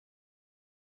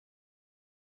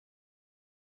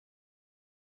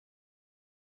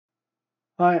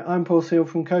Hi, I'm Paul Seal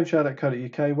from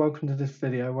CodeShare.co.uk. Welcome to this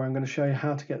video where I'm going to show you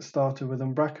how to get started with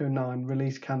Umbraco 9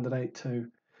 Release Candidate 2.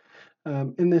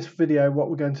 In this video, what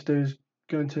we're going to do is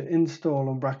going to install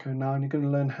Umbraco 9. You're going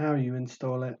to learn how you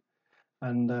install it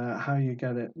and how you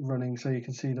get it running so you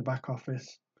can see the back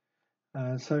office.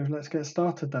 So let's get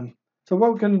started then. So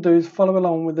what we're going to do is follow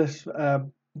along with this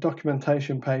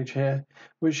documentation page here,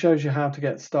 which shows you how to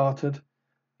get started.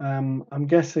 I'm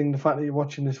guessing the fact that you're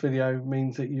watching this video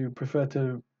means that you prefer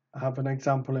to have an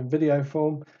example in video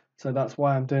form, so that's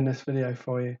why I'm doing this video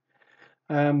for you.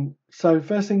 So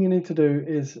first thing you need to do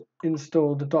is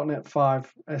install the .NET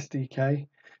 5 SDK.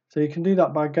 So you can do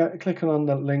that by clicking on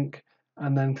the link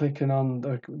and then clicking on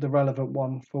the relevant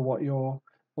one for what you're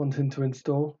wanting to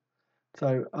install.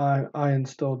 So I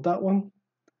installed that one.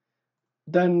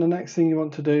 Then the next thing you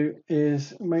want to do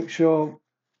is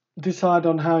decide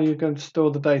on how you're going to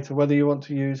store the data, whether you want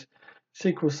to use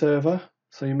SQL Server,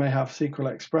 so you may have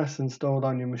SQL Express installed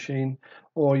on your machine,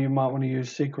 or you might want to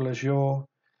use SQL Azure,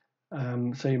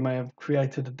 so you may have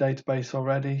created a database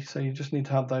already, so you just need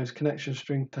to have those connection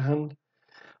strings to hand.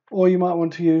 Or you might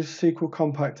want to use SQL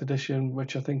Compact Edition,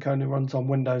 which I think only runs on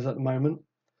Windows at the moment.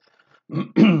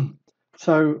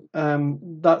 So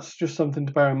that's just something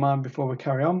to bear in mind before we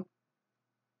carry on.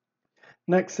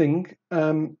 Next thing,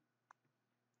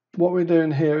 what we're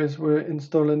doing here is we're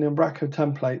installing the Umbraco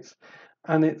templates,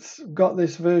 and it's got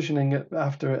this versioning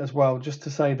after it as well, just to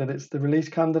say that it's the release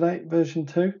candidate version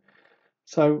 2.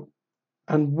 So,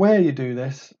 and where you do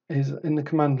this is in the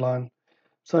command line.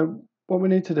 So what we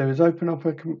need to do is open up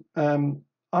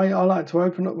I like to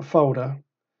open up the folder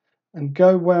and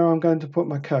go where I'm going to put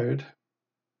my code,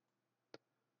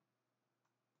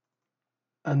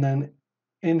 and then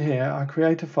in here I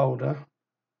create a folder.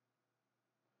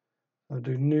 I'll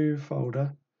do new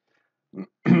folder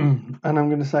and I'm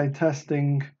going to say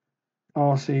testing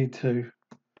RC2.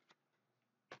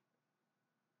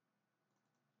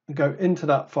 Go into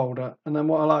that folder, and then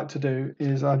what I like to do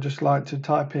is I just like to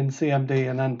type in CMD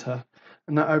and enter,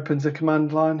 and that opens a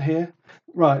command line here.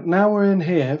 Right, now we're in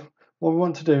here, what we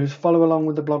want to do is follow along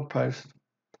with the blog post.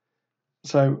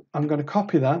 So I'm going to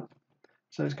copy that,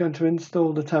 so it's going to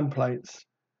install the templates.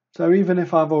 So even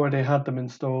if I've already had them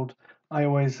installed, I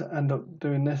always end up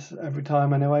doing this every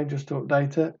time anyway, just to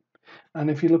update it. And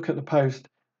if you look at the post,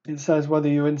 it says whether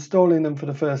you're installing them for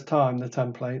the first time, the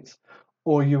templates,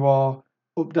 or you are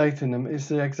updating them. It's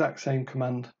the exact same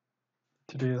command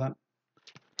to do that.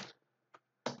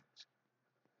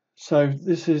 So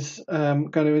this is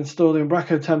going to install the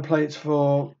Umbraco templates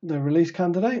for the release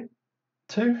candidate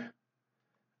 2.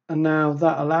 And now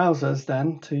that allows us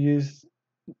then to use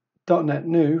 .NET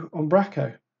New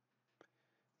Umbraco.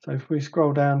 So if we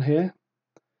scroll down here,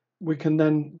 we can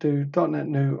then do .NET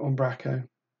New Umbraco,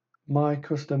 my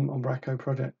custom Umbraco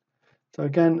project. So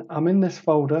again, I'm in this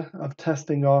folder of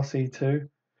testing RC2.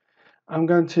 I'm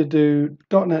going to do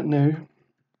 .NET New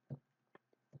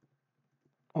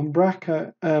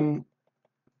Umbraco. I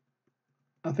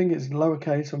think it's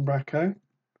lowercase Umbraco.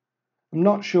 I'm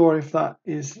not sure if that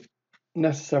is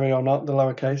necessary or not, the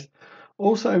lowercase.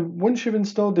 Also, once you've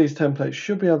installed these templates, you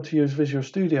should be able to use Visual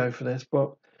Studio for this,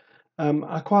 but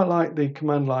I quite like the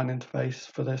command line interface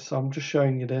for this, so I'm just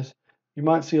showing you this. You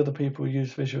might see other people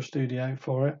use Visual Studio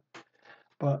for it,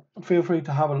 but feel free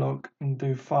to have a look and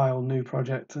do File, New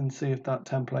Project, and see if that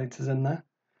template is in there.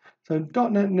 So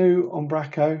 .NET New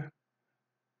Umbraco,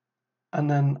 and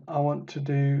then I want to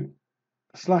do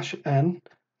 /n.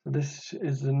 So this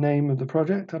is the name of the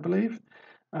project, I believe,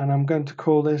 and I'm going to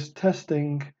call this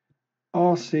testing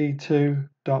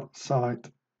rc2.site.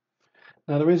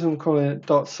 Now the reason I'm calling it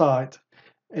 .site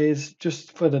is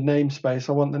just for the namespace.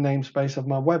 I want the namespace of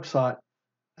my website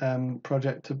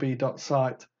project to be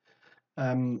 .site.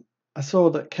 I saw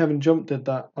that Kevin Jump did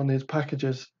that on his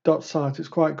packages. .site is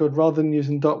quite good rather than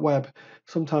using .web.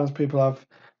 Sometimes people have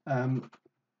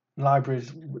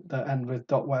libraries that end with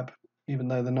 .web, even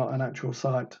though they're not an actual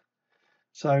site.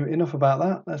 So enough about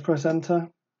that. Let's press enter.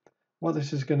 What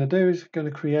this is going to do is going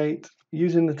to create,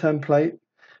 using the template,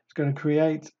 it's going to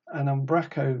create an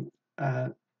Umbraco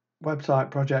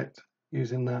website project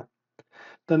using that.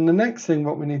 Then the next thing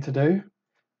what we need to do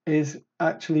is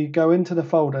actually go into the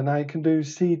folder. Now you can do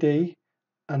CD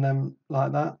and then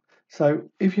like that. So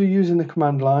if you're using the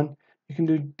command line, you can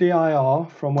do dir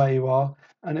from where you are,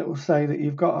 and it will say that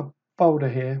you've got a folder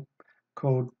here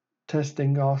called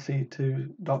testing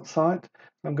rc2.site.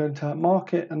 I'm going to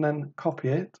mark it and then copy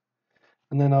it,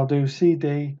 and then I'll do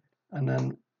CD and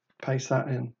then paste that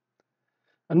in.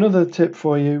 Another tip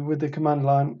for you with the command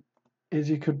line is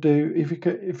you could do,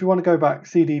 if you want to go back,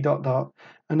 cd ...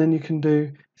 and then you can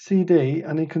do CD,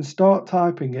 and you can start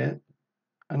typing it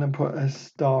and then put a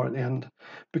star at the end.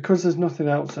 Because there's nothing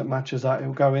else that matches that, it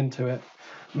will go into it.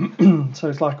 So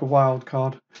it's like a wild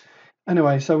card.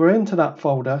 Anyway, so we're into that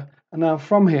folder, and now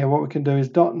from here what we can do is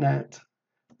 .NET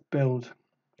build.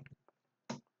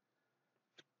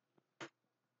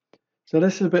 So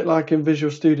this is a bit like in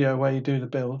Visual Studio where you do the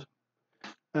build.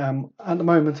 At the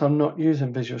moment I'm not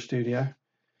using Visual Studio,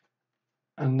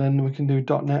 and then we can do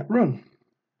 .NET run.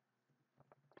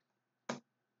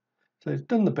 So it's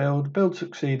done the build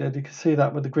succeeded. You can see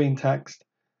that with the green text.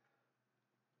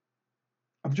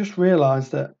 I've just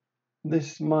realized that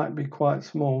this might be quite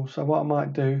small, so what I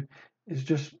might do is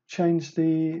just change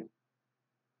the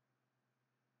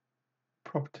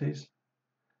properties.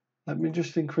 Let me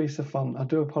just increase the font. I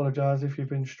do apologize if you've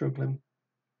been struggling.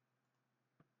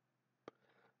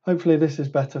 Hopefully this is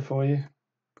better for you.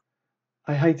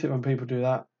 I hate it when people do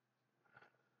that.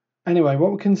 Anyway,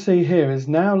 what we can see here is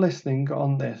now listening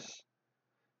on this.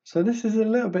 So this is a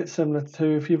little bit similar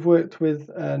to if you've worked with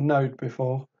Node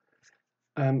before.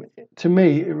 To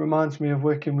me, it reminds me of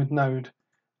working with Node,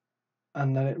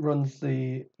 and then it runs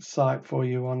the site for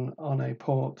you on a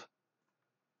port,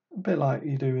 a bit like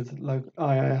you do with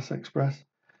IIS Express.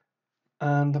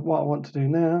 And what I want to do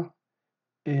now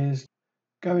is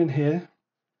go in here,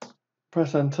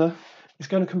 press enter. It's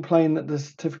going to complain that the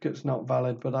certificate's not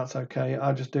valid, but that's okay.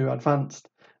 I'll just do advanced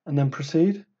and then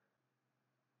proceed.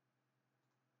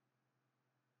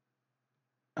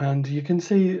 And you can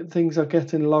see things are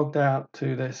getting logged out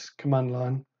to this command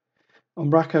line.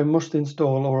 Umbraco must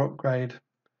install or upgrade.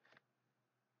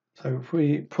 So if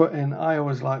we put in, I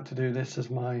always like to do this as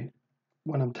when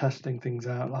I'm testing things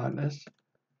out like this.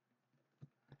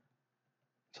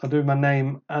 So I do my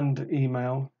name and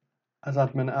email as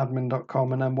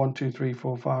admin@admin.com and then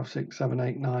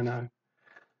 12345678990.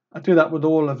 I do that with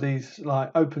all of these,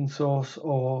 like open source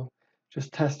or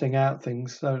just testing out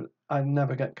things, so I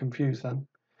never get confused then.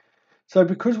 So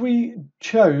because we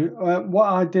chose what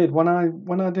I did when I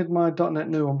did my .NET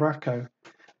New Umbraco,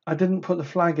 I didn't put the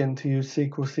flag in to use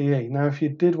SQL CE. Now, if you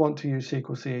did want to use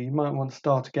SQL CE, you might want to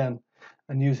start again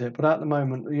and use it. But at the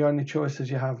moment, the only choices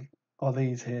you have are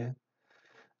these here.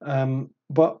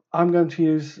 But I'm going to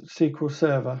use SQL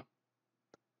Server.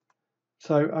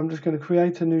 So I'm just going to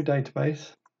create a new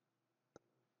database.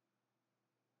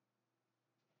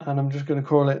 And I'm just going to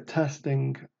call it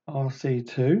testing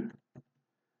RC2.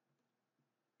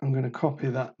 I'm going to copy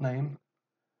that name.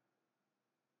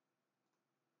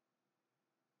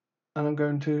 And I'm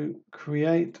going to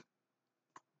create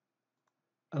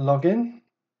a login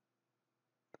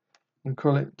and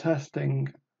call it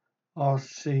testing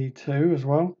RC2 as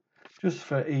well, just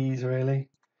for ease really.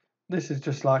 This is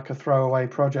just like a throwaway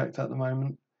project at the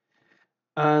moment.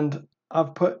 And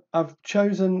I've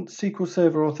chosen SQL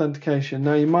Server authentication.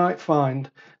 Now you might find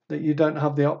that you don't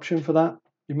have the option for that.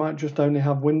 You might just only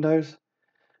have Windows,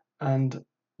 and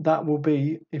that will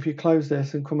be, if you close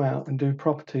this and come out and do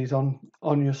properties on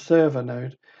your server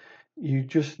node, you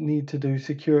just need to do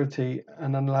security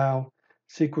and allow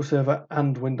SQL Server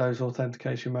and Windows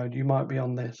authentication mode. You might be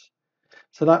on this.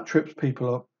 So that trips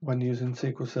people up when using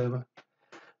SQL Server.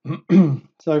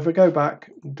 So if I go back,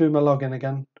 do my login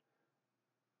again,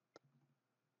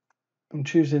 I'm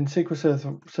choosing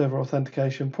SQL Server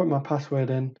authentication, put my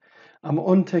password in. I'm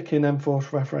unticking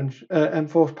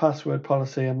enforced password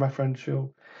policy and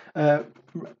referential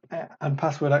and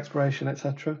password expiration,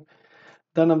 etc.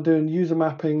 Then I'm doing user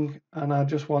mapping, and I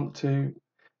just want to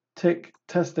tick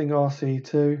testing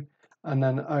RC2 and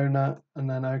then owner and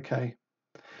then OK.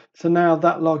 So now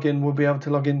that login will be able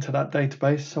to log into that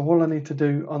database. So all I need to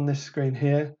do on this screen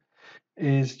here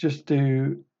is just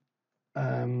do,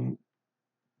 I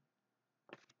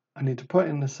need to put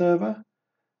in the server.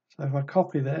 So if I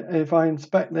copy that, if I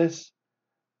inspect this,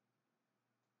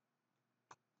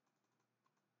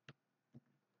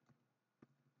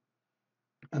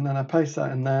 and then I paste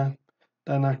that in there,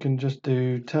 then I can just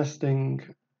do testing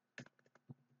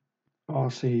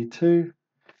RC2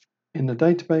 in the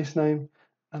database name,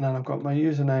 and then I've got my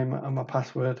username and my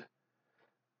password.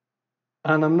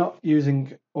 And I'm not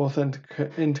using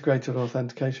integrated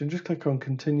authentication. Just click on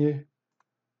continue.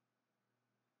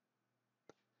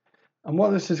 And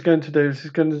what this is going to do is it's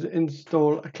going to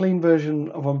install a clean version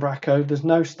of Umbraco. There's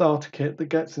no starter kit that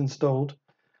gets installed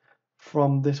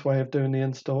from this way of doing the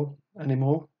install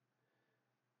anymore.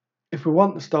 If we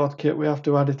want the starter kit, we have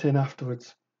to add it in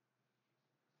afterwards.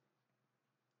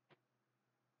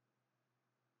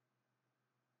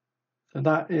 So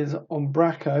that is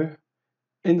Umbraco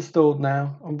installed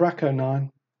now, Umbraco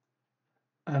 9.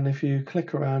 And if you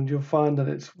click around, you'll find that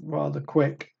it's rather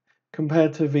quick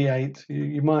compared to V8.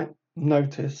 You might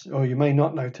notice, or you may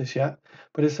not notice yet,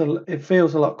 but it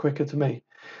feels a lot quicker to me.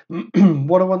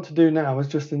 What I want to do now is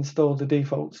just install the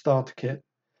default starter kit.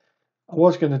 I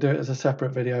was going to do it as a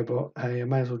separate video, but hey, I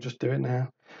may as well just do it now.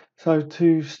 So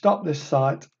to stop this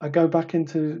site, I go back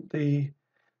into the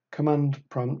command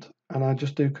prompt and I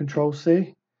just do Control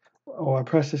C, or I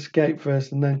press Escape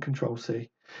first and then Control C,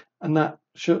 and that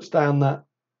shuts down that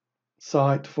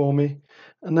site for me,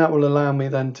 and that will allow me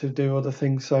then to do other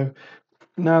things. So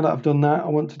now that I've done that, I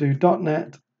want to do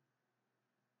 .NET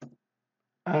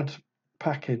add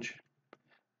package,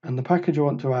 and the package I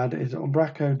want to add is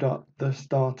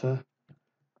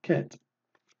umbraco.thestarterkit.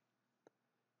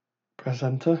 Press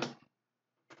enter.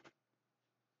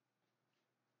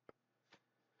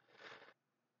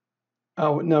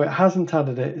 Oh no, it hasn't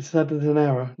added it. It's added an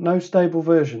error. No stable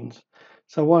versions.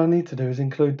 So what I need to do is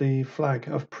include the flag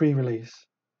of pre-release.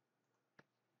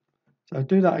 So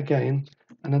do that again,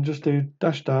 and then just do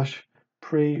 --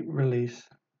 pre-release.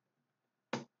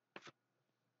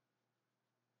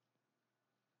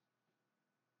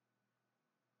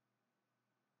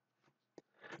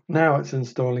 Now it's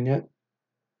installing it.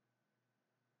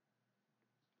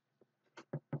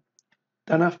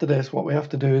 Then after this, what we have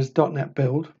to do is .NET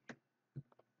build.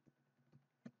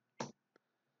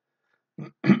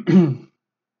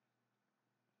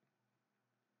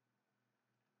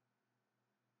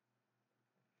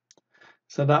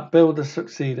 So that build has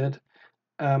succeeded.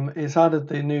 It's added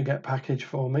the NuGet package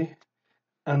for me,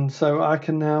 and so I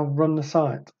can now run the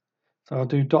site. So I'll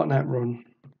do .NET run.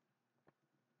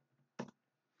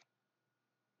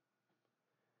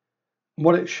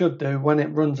 What it should do when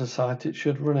it runs a site, it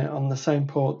should run it on the same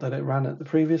port that it ran at the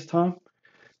previous time.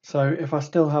 So if I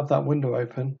still have that window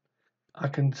open, I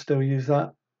can still use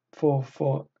that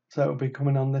 44. So it'll be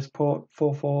coming on this port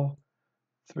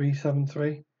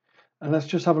 44373. And let's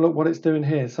just have a look what it's doing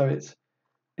here. So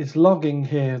it's logging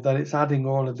here that it's adding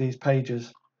all of these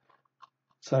pages.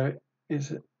 So there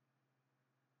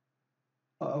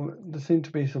seem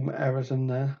to be some errors in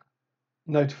there.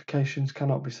 Notifications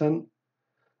cannot be sent.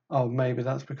 Oh, maybe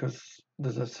that's because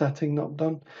there's a setting not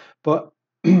done. But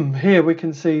here we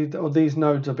can see that these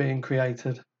nodes are being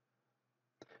created.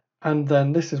 And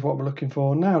then this is what we're looking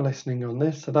for now, listening on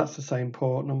this. So that's the same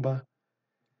port number.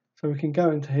 So we can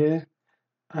go into here,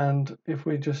 and if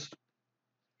we just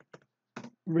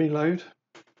reload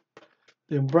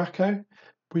the Umbraco,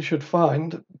 we should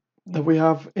find that we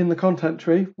have in the content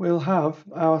tree, we'll have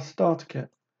our starter kit.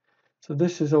 So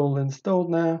this is all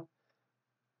installed now,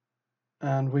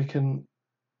 and we can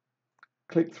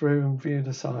click through and view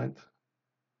the site.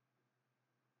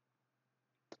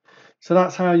 So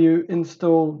that's how you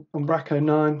install Umbraco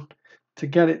 9 to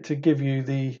get it to give you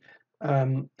the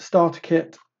starter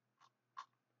kit.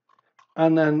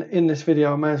 And then in this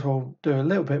video, I may as well do a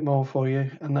little bit more for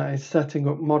you, and that is setting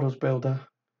up Models Builder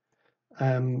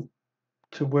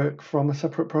to work from a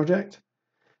separate project.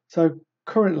 So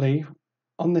currently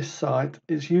on this site,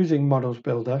 it's using Models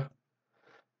Builder,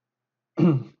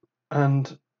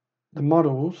 and the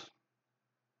models,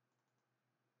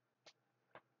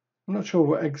 I'm not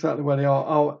sure exactly where they are.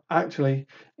 Oh, actually,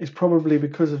 it's probably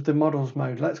because of the models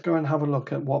mode. Let's go and have a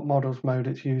look at what models mode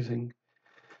it's using.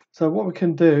 So what we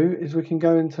can do is we can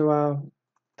go into our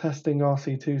testing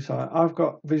RC2 site. I've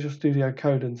got Visual Studio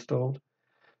Code installed.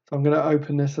 So I'm going to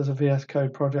open this as a VS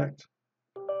Code project.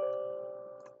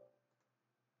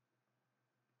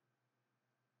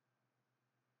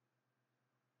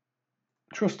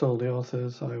 Trust all the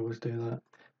authors, I always do that.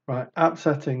 Right, app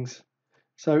settings.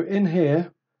 So in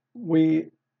here, we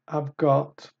have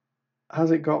got,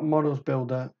 has it got Models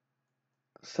Builder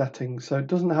settings? So it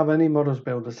doesn't have any Models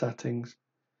Builder settings.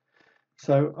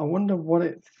 So I wonder what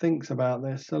it thinks about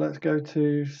this. So let's go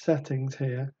to settings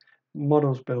here,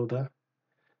 Models Builder.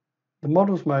 The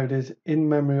models mode is in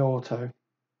memory auto.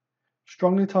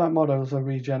 Strongly typed models are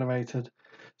regenerated.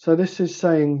 So this is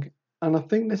saying, and I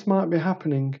think this might be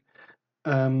happening,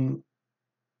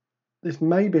 this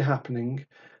may be happening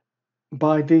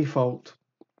by default.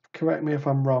 Correct me if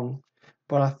I'm wrong,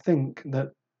 but I think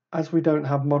that as we don't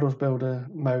have Models Builder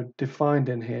mode defined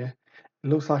in here, it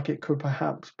looks like it could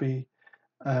perhaps be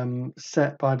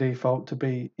set by default to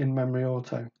be in memory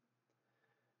auto.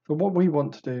 So what we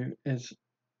want to do is,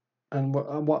 and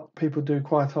what people do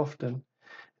quite often,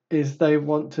 is they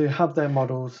want to have their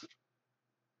models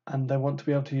and they want to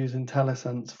be able to use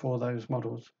IntelliSense for those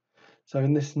models. So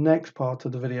in this next part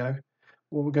of the video,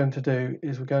 what we're going to do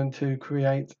is we're going to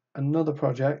create another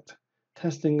project,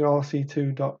 testing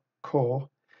rc2.core,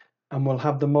 and we'll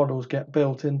have the models get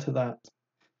built into that.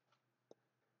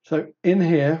 So in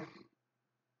here,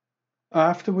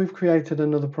 after we've created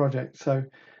another project, so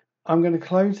I'm going to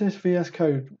close this VS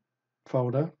Code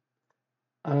folder,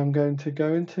 and I'm going to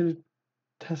go into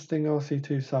testing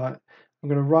RC2 site. I'm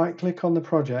going to right click on the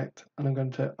project, and I'm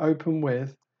going to open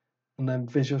with, and then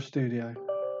Visual Studio.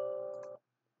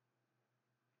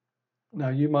 Now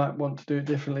you might want to do it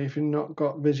differently if you've not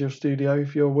got Visual Studio,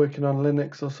 if you're working on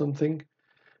Linux or something.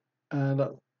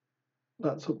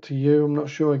 That's up to you. I'm not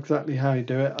sure exactly how you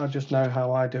do it. I just know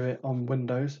how I do it on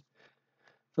Windows.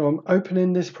 So I'm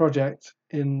opening this project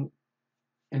in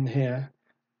here,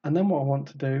 and then what I want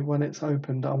to do when it's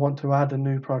opened, I want to add a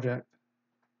new project.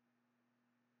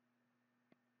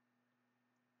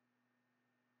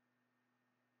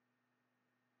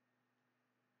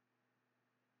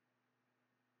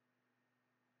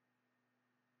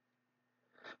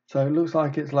 So it looks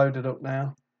like it's loaded up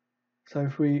now. So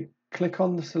if we click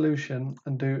on the solution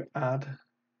and do add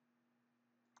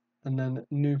and then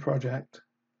new project,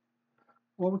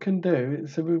 what we can do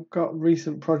is, if we've got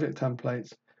recent project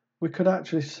templates, we could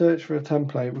actually search for a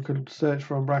template. We could search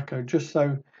for Umbraco, just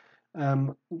so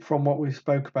from what we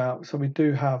spoke about. So we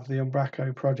do have the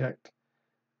Umbraco project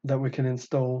that we can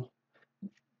install.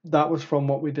 That was from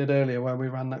what we did earlier, where we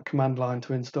ran that command line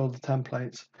to install the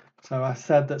templates. So I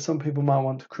said that some people might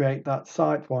want to create that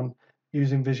site one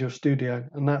using Visual Studio,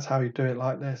 and that's how you do it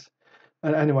like this.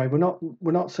 And anyway,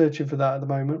 we're not searching for that at the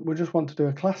moment. We just want to do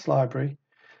a class library,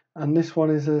 and this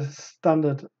one is a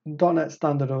standard .NET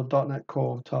Standard or .NET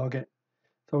Core target.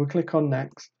 So we click on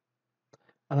Next,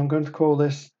 and I'm going to call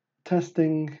this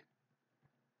testing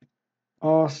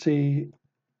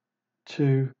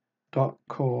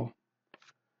RC2.core.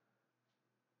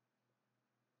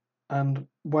 And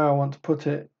where I want to put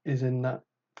it is in that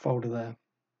folder there.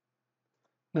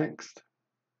 Next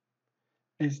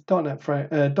is .NET 5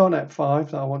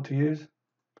 that I want to use.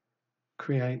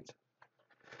 Create.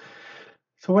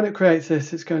 So when it creates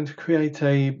this, it's going to create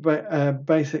a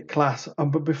basic class,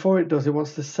 but before it does, it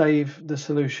wants to save the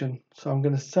solution. So I'm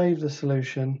going to save the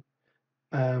solution.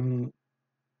 I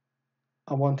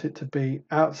want it to be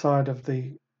outside of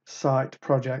the site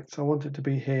project. So I want it to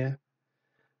be here,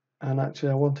 and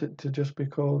actually I want it to just be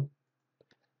called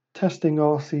testing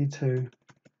RC2.sln.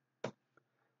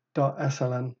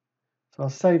 So I'll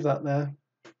save that there.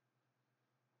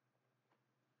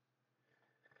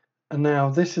 And now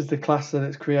this is the class that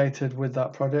it's created with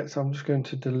that project. So I'm just going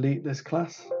to delete this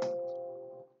class.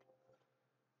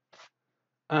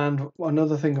 And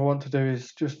another thing I want to do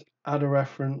is just add a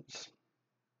reference,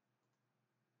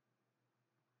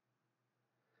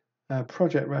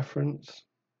 project reference.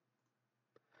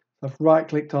 I've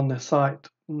right-clicked on the site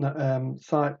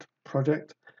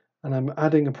project, and I'm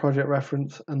adding a project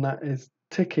reference, and that is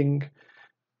ticking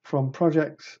from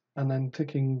projects and then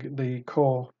ticking the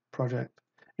core project.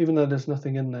 Even though there's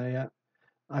nothing in there yet,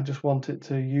 I just want it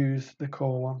to use the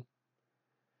core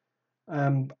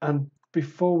one. And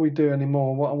before we do any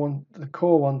more, what I want the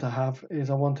core one to have is,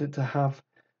 I want it to have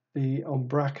the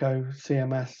Umbraco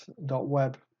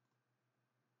cms.web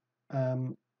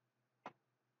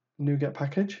NuGet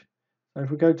package. So if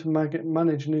we go to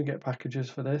manage NuGet packages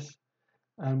for this,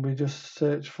 and we just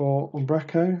search for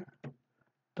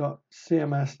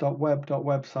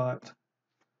umbraco.cms.web.website,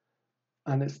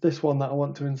 and it's this one that I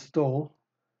want to install.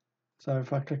 So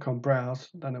if I click on browse,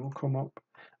 then it will come up,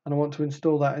 and I want to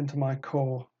install that into my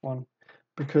core one,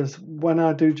 because when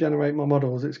I do generate my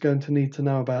models, it's going to need to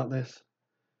know about this.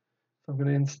 So I'm going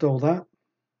to install that,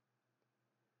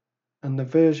 and the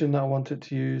version that I want it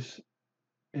to use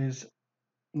is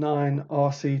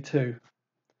 9RC2.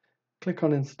 Click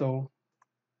on install,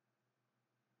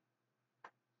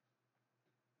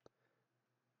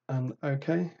 and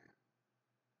OK.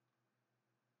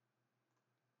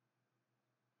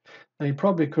 Now you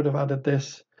probably could have added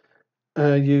this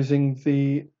using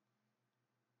the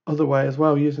other way as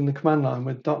well, using the command line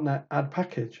with .NET add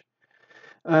package.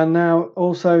 And now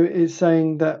also it's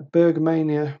saying that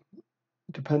Bergmania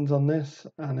depends on this,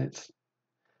 and it's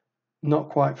not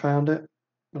quite found it,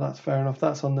 but that's fair enough.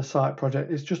 That's on the site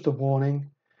project. It's just a warning.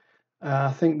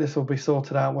 I think this will be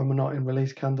sorted out when we're not in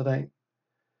release candidate.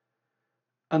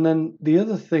 And then the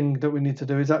other thing that we need to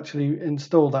do is actually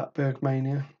install that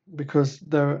Bergmania, because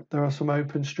there are some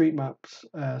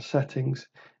OpenStreetMaps settings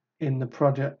in the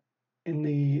project, in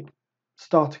the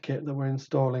starter kit that we're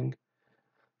installing.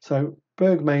 So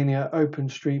Bergmania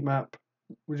OpenStreetMap,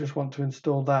 we just want to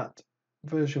install that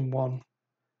version 1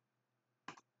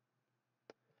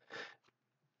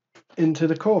 into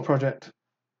the core project,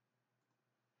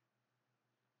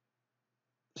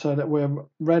 so that we're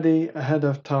ready ahead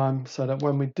of time, so that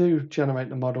when we do generate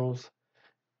the models,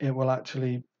 it will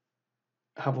actually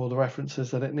have all the references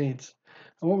that it needs.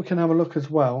 And what we can have a look as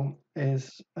well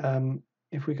is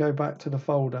if we go back to the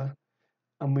folder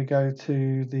and we go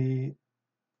to the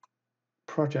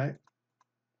project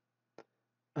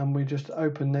and we just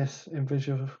open this in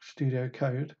Visual Studio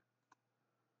Code,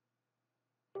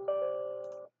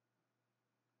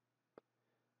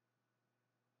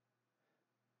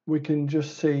 we can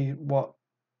just see what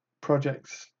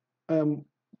projects.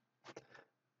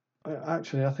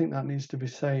 Actually, I think that needs to be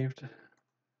saved.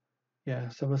 Yeah,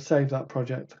 so we'll save that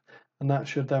project, and that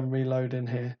should then reload in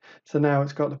here. So now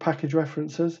it's got the package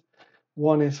references.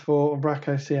 One is for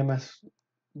Umbraco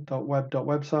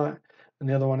cms.web.website, and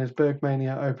the other one is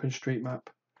Bergmania OpenStreetMap.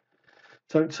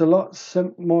 So it's a lot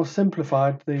more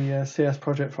simplified, the CS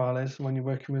project file is, when you're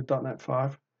working with .NET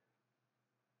 5.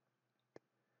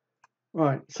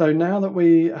 Right, so now that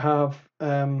we have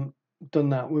done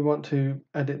that, we want to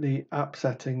edit the app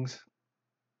settings.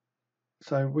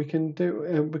 So we can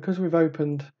do, because we've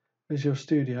opened Visual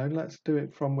Studio, let's do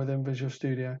it from within Visual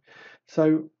Studio.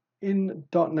 So in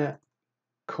 .NET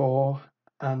Core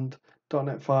and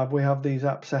 .NET 5, we have these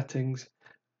app settings,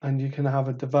 and you can have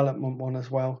a development one as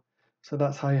well. So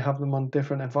that's how you have them on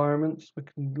different environments. We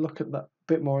can look at that a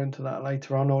bit more into that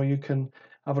later on, or you can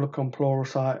have a look on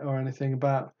Pluralsight or anything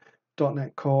about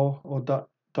 .NET Core or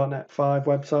 .NET 5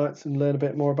 websites and learn a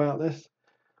bit more about this.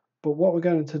 But what we're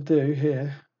going to do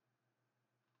here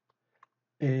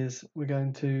is we're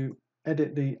going to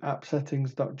edit the app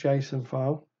settings.json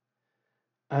file,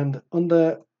 and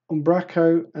under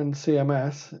Umbraco and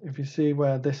CMS, if you see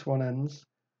where this one ends,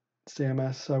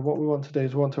 CMS, so what we want to do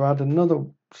is we want to add another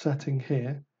setting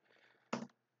here,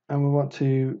 and we want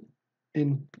to,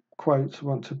 in quotes, we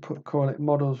want to call it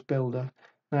models builder.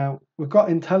 Now we've got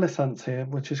IntelliSense here,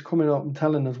 which is coming up and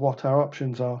telling us what our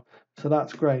options are, so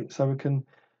that's great. So we can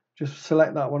just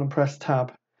select that one and press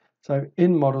tab. So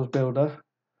in models builder,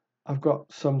 I've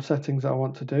got some settings I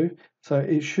want to do. So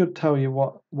it should tell you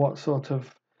what sort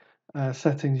of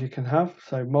settings you can have.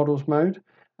 So models mode,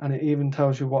 and it even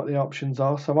tells you what the options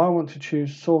are. So I want to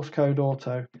choose source code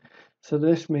auto. So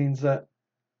this means that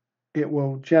it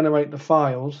will generate the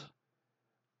files,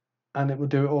 and it will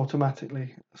do it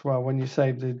automatically as well when you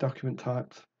save the document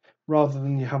types, rather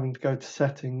than you having to go to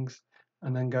settings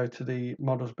and then go to the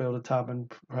models builder tab and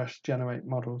press generate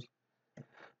models.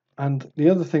 And the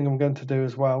other thing I'm going to do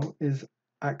as well is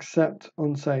accept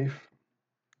unsafe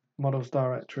models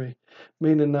directory,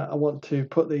 meaning that I want to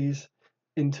put these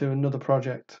into another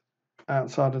project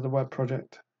outside of the web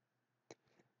project,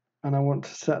 and I want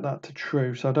to set that to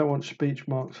true, so I don't want speech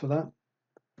marks for that.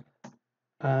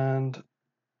 And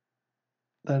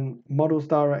then models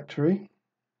directory,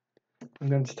 I'm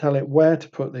going to tell it where to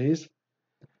put these,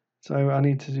 so I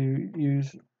need to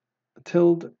use a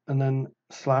tilde and then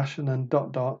slash and then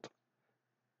dot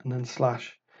and then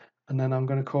slash, and then I'm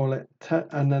going to call it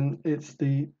and then it's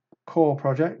the core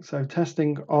project, so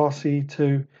testing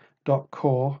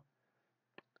rc2.core,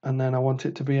 and then I want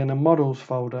it to be in a models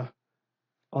folder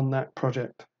on that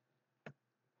project.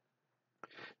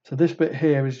 So this bit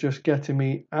here is just getting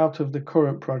me out of the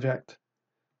current project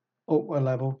up a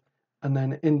level and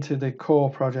then into the core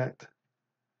project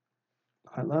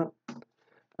like that.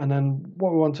 And then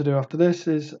what we want to do after this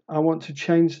is I want to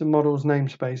change the models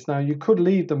namespace. Now you could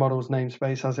leave the models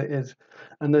namespace as it is,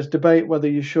 and there's debate whether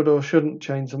you should or shouldn't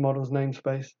change the models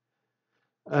namespace.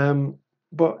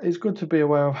 But it's good to be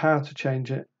aware of how to change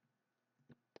it.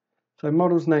 So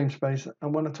models namespace,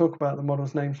 and when I talk about the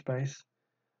models namespace,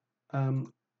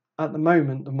 at the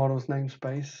moment the models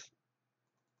namespace,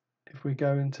 if we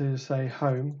go into say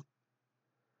home,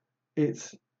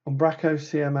 it's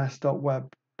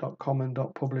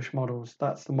umbracocms.web.common.publish models.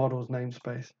 That's the models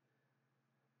namespace.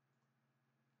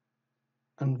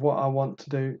 And what I want to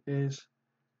do is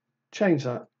change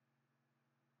that.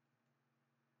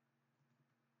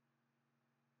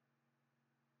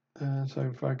 So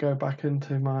if I go back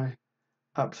into my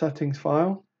app settings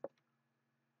file,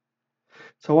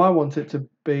 so I want it to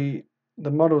be,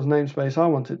 the models namespace I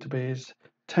want it to be is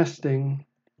testing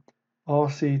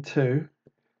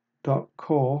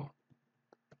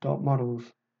rc2.core.models.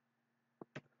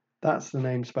 That's the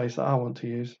namespace that I want to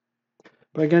use.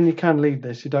 But again, you can leave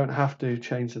this, you don't have to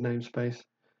change the namespace.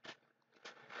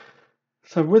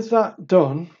 So with that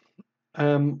done,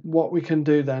 what we can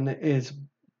do then is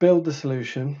build the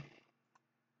solution.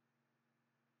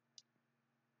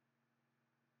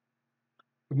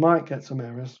 We might get some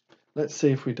errors. Let's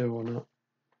see if we do or not.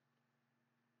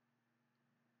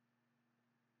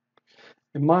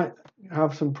 It might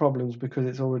have some problems because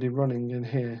it's already running in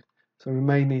here. So we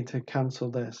may need to cancel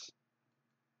this.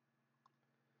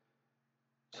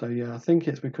 So yeah, I think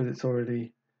it's because it's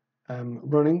already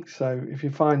running. So if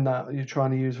you find that you're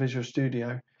trying to use Visual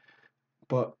Studio,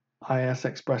 but IIS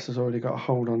Express has already got a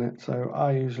hold on it, so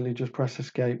I usually just press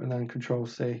escape and then Control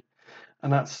C,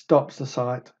 and that stops the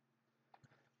site.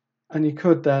 And you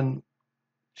could then,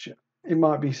 it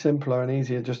might be simpler and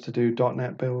easier just to do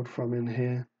 .NET build from in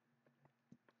here.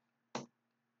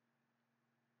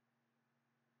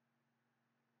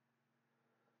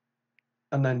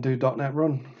 And then do .NET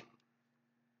run.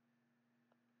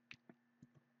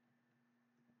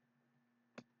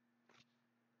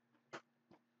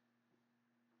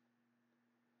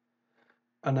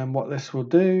 And then what this will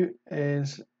do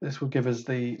is this will give us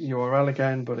the URL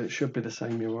again, but it should be the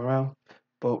same URL.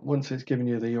 But once it's given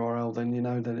you the URL, then you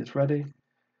know that it's ready.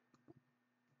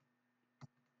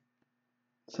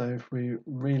 So if we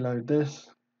reload this,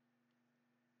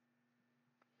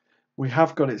 we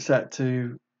have got it set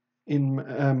to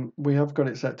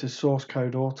source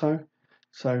code auto.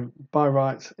 So by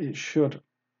rights, it should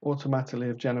automatically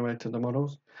have generated the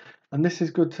models. And this is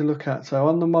good to look at. So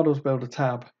on the models builder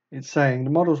tab, it's saying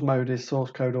the models mode is source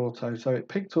code auto. So it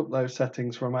picked up those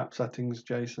settings from app settings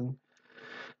JSON.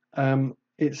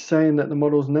 It's saying that the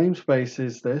models namespace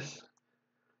is this.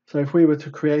 So if we were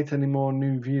to create any more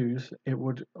new views, it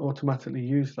would automatically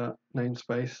use that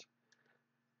namespace.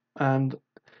 And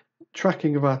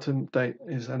tracking of item date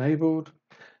is enabled.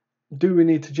 Do we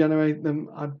need to generate them?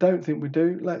 I don't think we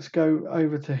do. Let's go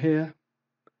over to here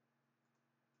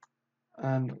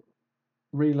and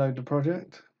reload the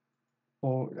project.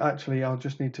 Or actually, I'll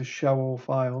just need to show all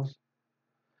files.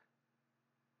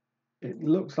 It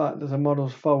looks like there's a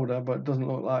models folder, but it doesn't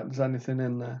look like there's anything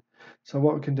in there. So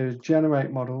what we can do is generate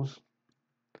models,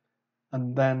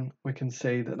 and then we can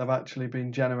see that they've actually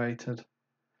been generated.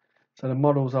 So the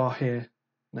models are here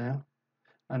now.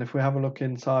 And if we have a look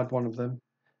inside one of them,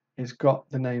 it's got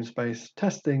the namespace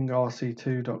testing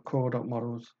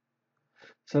rc2.core.models.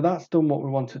 So that's done what we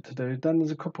wanted to do. Then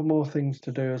there's a couple more things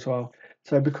to do as well.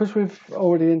 So because we've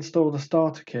already installed the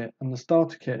starter kit, and the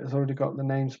starter kit has already got the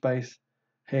namespace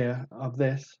here of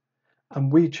this,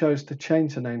 and we chose to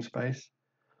change the namespace,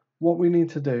 what we need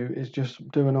to do is just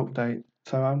do an update.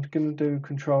 So I'm going to do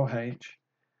Control H,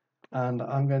 and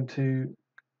I'm going to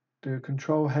do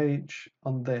Control H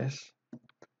on this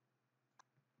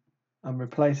and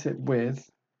replace it with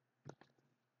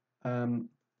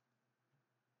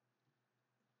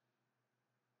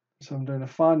so I'm doing a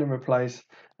find and replace,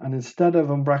 and instead of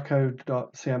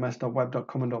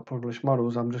umbraco.cms.web.common.publish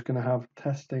models, I'm just going to have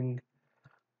testing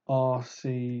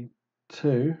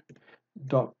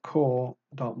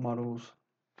rc2.core.models.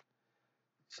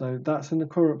 So that's in the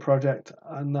current project,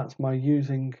 and that's my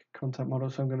using content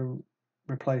model. So I'm going to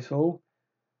replace all.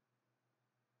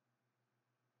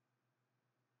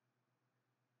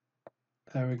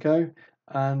 There we go.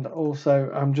 And also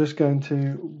I'm just going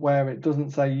to, where it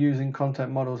doesn't say using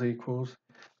content models equals,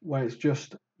 where it's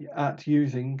just at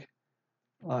using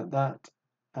like that,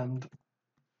 and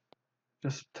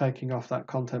just taking off that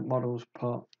content models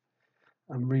part,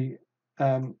 and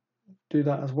do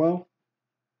that as well.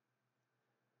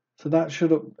 So that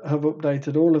should have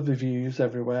updated all of the views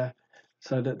everywhere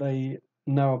so that they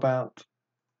know about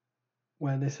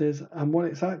where this is. And what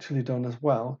it's actually done as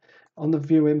well, on the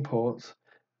view imports,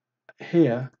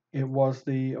 here it was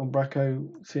the Umbraco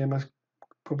CMS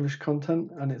published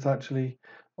content, and it's actually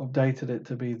updated it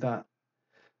to be that.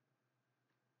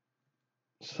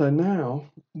 So now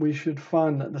we should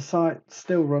find that the site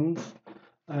still runs.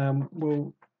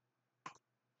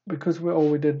 Because all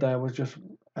we did there was just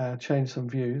change some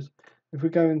views. If we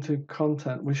go into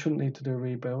content, we shouldn't need to do a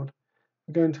rebuild.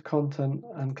 We go into content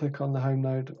and click on the home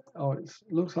node. Oh, it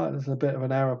looks like there's a bit of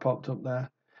an error popped up there.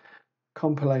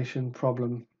 Compilation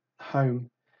problem, home.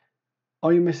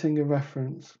 Are you missing a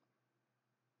reference?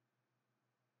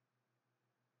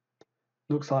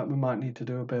 Looks like we might need to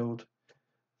do a build.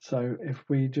 So if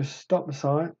we just stop the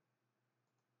site,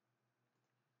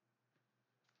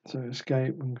 so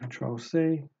escape and Control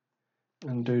C,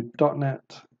 and do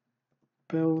 .NET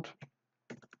build.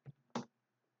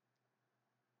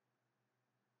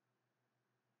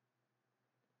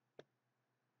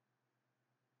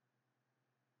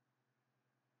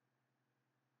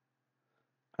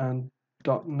 And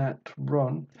 .NET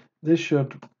run, this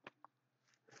should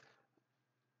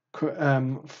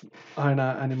iron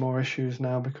out any more issues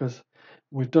now, because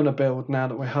we've done a build now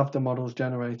that we have the models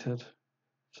generated.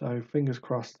 So fingers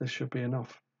crossed this should be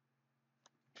enough.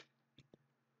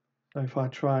 So if I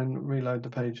try and reload the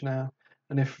page now,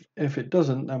 and if it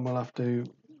doesn't, then we'll have to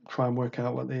try and work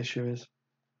out what the issue is.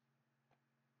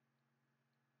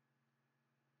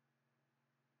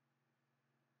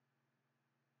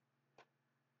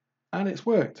 And it's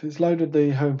worked. It's loaded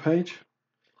the home page.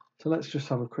 So let's just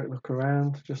have a quick look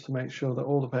around just to make sure that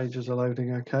all the pages are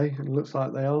loading okay. It looks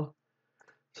like they are.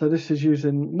 So this is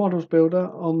using Models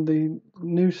Builder on the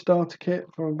new starter kit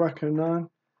for Umbraco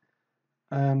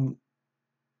 9.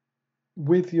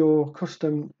 With your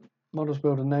custom Models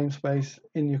Builder namespace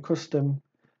in your custom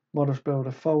Models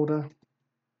Builder folder.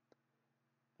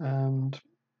 And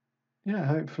yeah,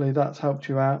 hopefully that's helped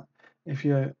you out if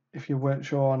you weren't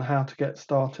sure on how to get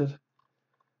started.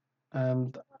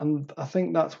 And I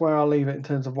think that's where I'll leave it in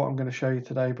terms of what I'm going to show you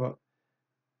today, but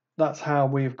that's how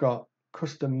we've got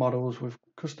custom models with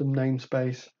custom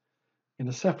namespace in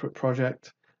a separate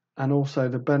project, and also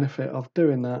the benefit of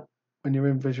doing that when you're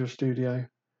in Visual Studio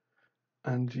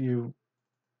and you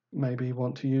maybe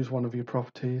want to use one of your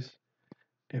properties.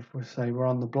 If we say we're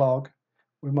on the blog,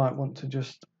 we might want to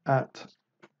just add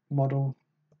model,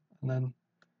 and then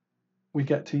we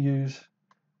get to use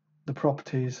the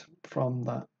properties from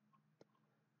that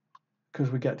because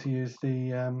we get to use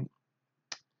the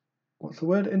what's the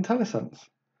word, IntelliSense.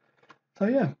 So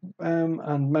yeah,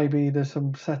 and maybe there's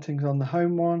some settings on the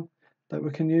home one that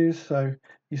we can use. So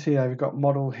you see how we've got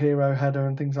model hero header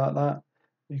and things like that.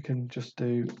 You can just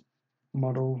do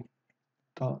model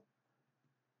dot.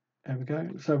 There we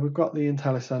go. So we've got the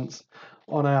IntelliSense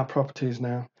on our properties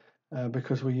now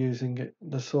because we're using it,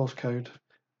 the source code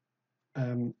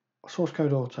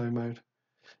auto mode.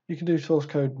 You can do source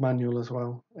code manual as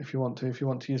well if you want to. If you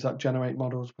want to use that generate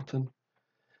models button.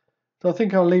 So I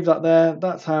think I'll leave that there.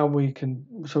 That's how we can.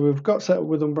 So we've got set up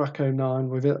with Umbraco 9.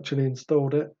 We've actually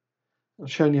installed it.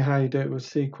 I've shown you how you do it with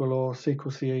SQL or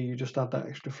SQL CE. You just add that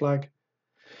extra flag.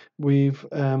 We've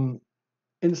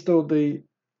installed the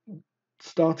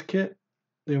starter kit,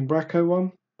 the Umbraco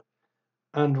one,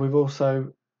 and we've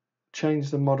also changed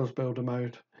the models builder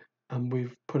mode, and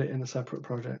we've put it in a separate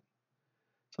project.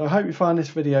 So I hope you find this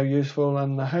video useful,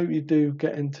 and I hope you do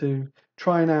get into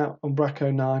trying out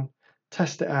Umbraco 9.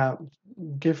 Test it out,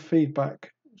 give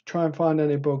feedback, try and find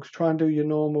any bugs, try and do your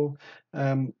normal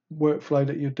workflow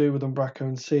that you do with Umbraco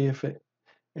and see if it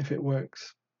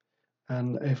works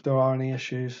and if there are any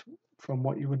issues from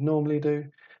what you would normally do,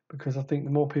 because I think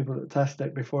the more people that test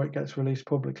it before it gets released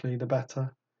publicly, the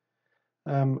better.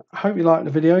 I hope you liked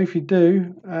the video. If you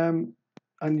do, and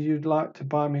you'd like to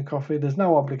buy me a coffee, there's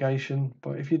no obligation,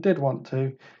 but if you did want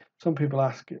to, some people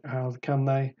ask how can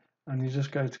they, and you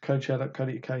just go to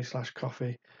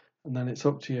coachshare.co.uk/coffee, and then it's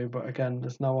up to you. But again,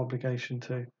 there's no obligation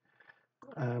to.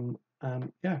 And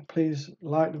yeah, please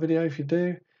like the video if you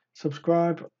do,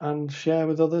 subscribe and share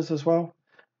with others as well,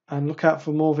 and look out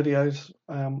for more videos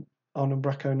on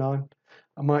Umbraco 9.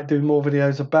 I might do more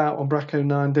videos about Umbraco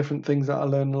 9, different things that I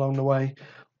learned along the way,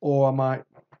 or I might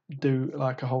do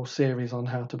like a whole series on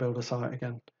how to build a site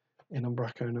again in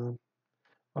Umbraco 9.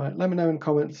 Right, let me know in the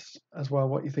comments as well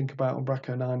what you think about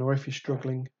Umbraco 9, or if you're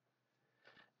struggling.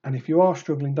 And if you are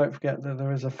struggling, don't forget that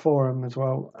there is a forum as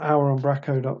well,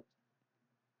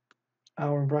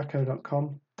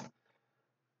 ourumbraco.com.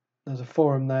 There's a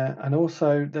forum there, and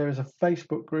also there is a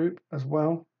Facebook group as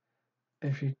well.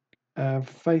 If you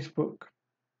Facebook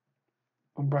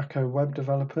Umbraco web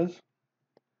developers,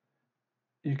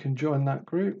 you can join that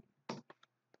group.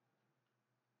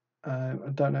 I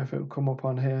don't know if it will come up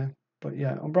on here, but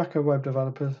yeah, Umbraco web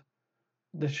developers,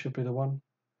 this should be the one.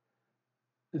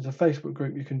 There's a Facebook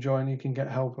group you can join. You can get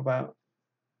help about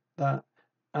that.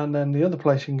 And then the other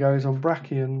place you can go is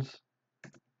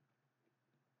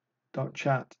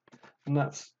umbracians.chat, and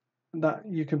that's that.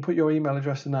 You can put your email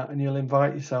address in that, and you'll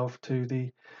invite yourself to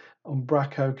the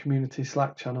Umbraco community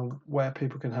Slack channel where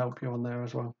people can help you on there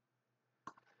as well.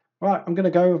 Right, I'm going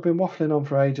to go. I've been waffling on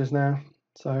for ages now,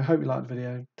 so I hope you liked the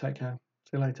video. Take care.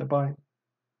 See you later. Bye.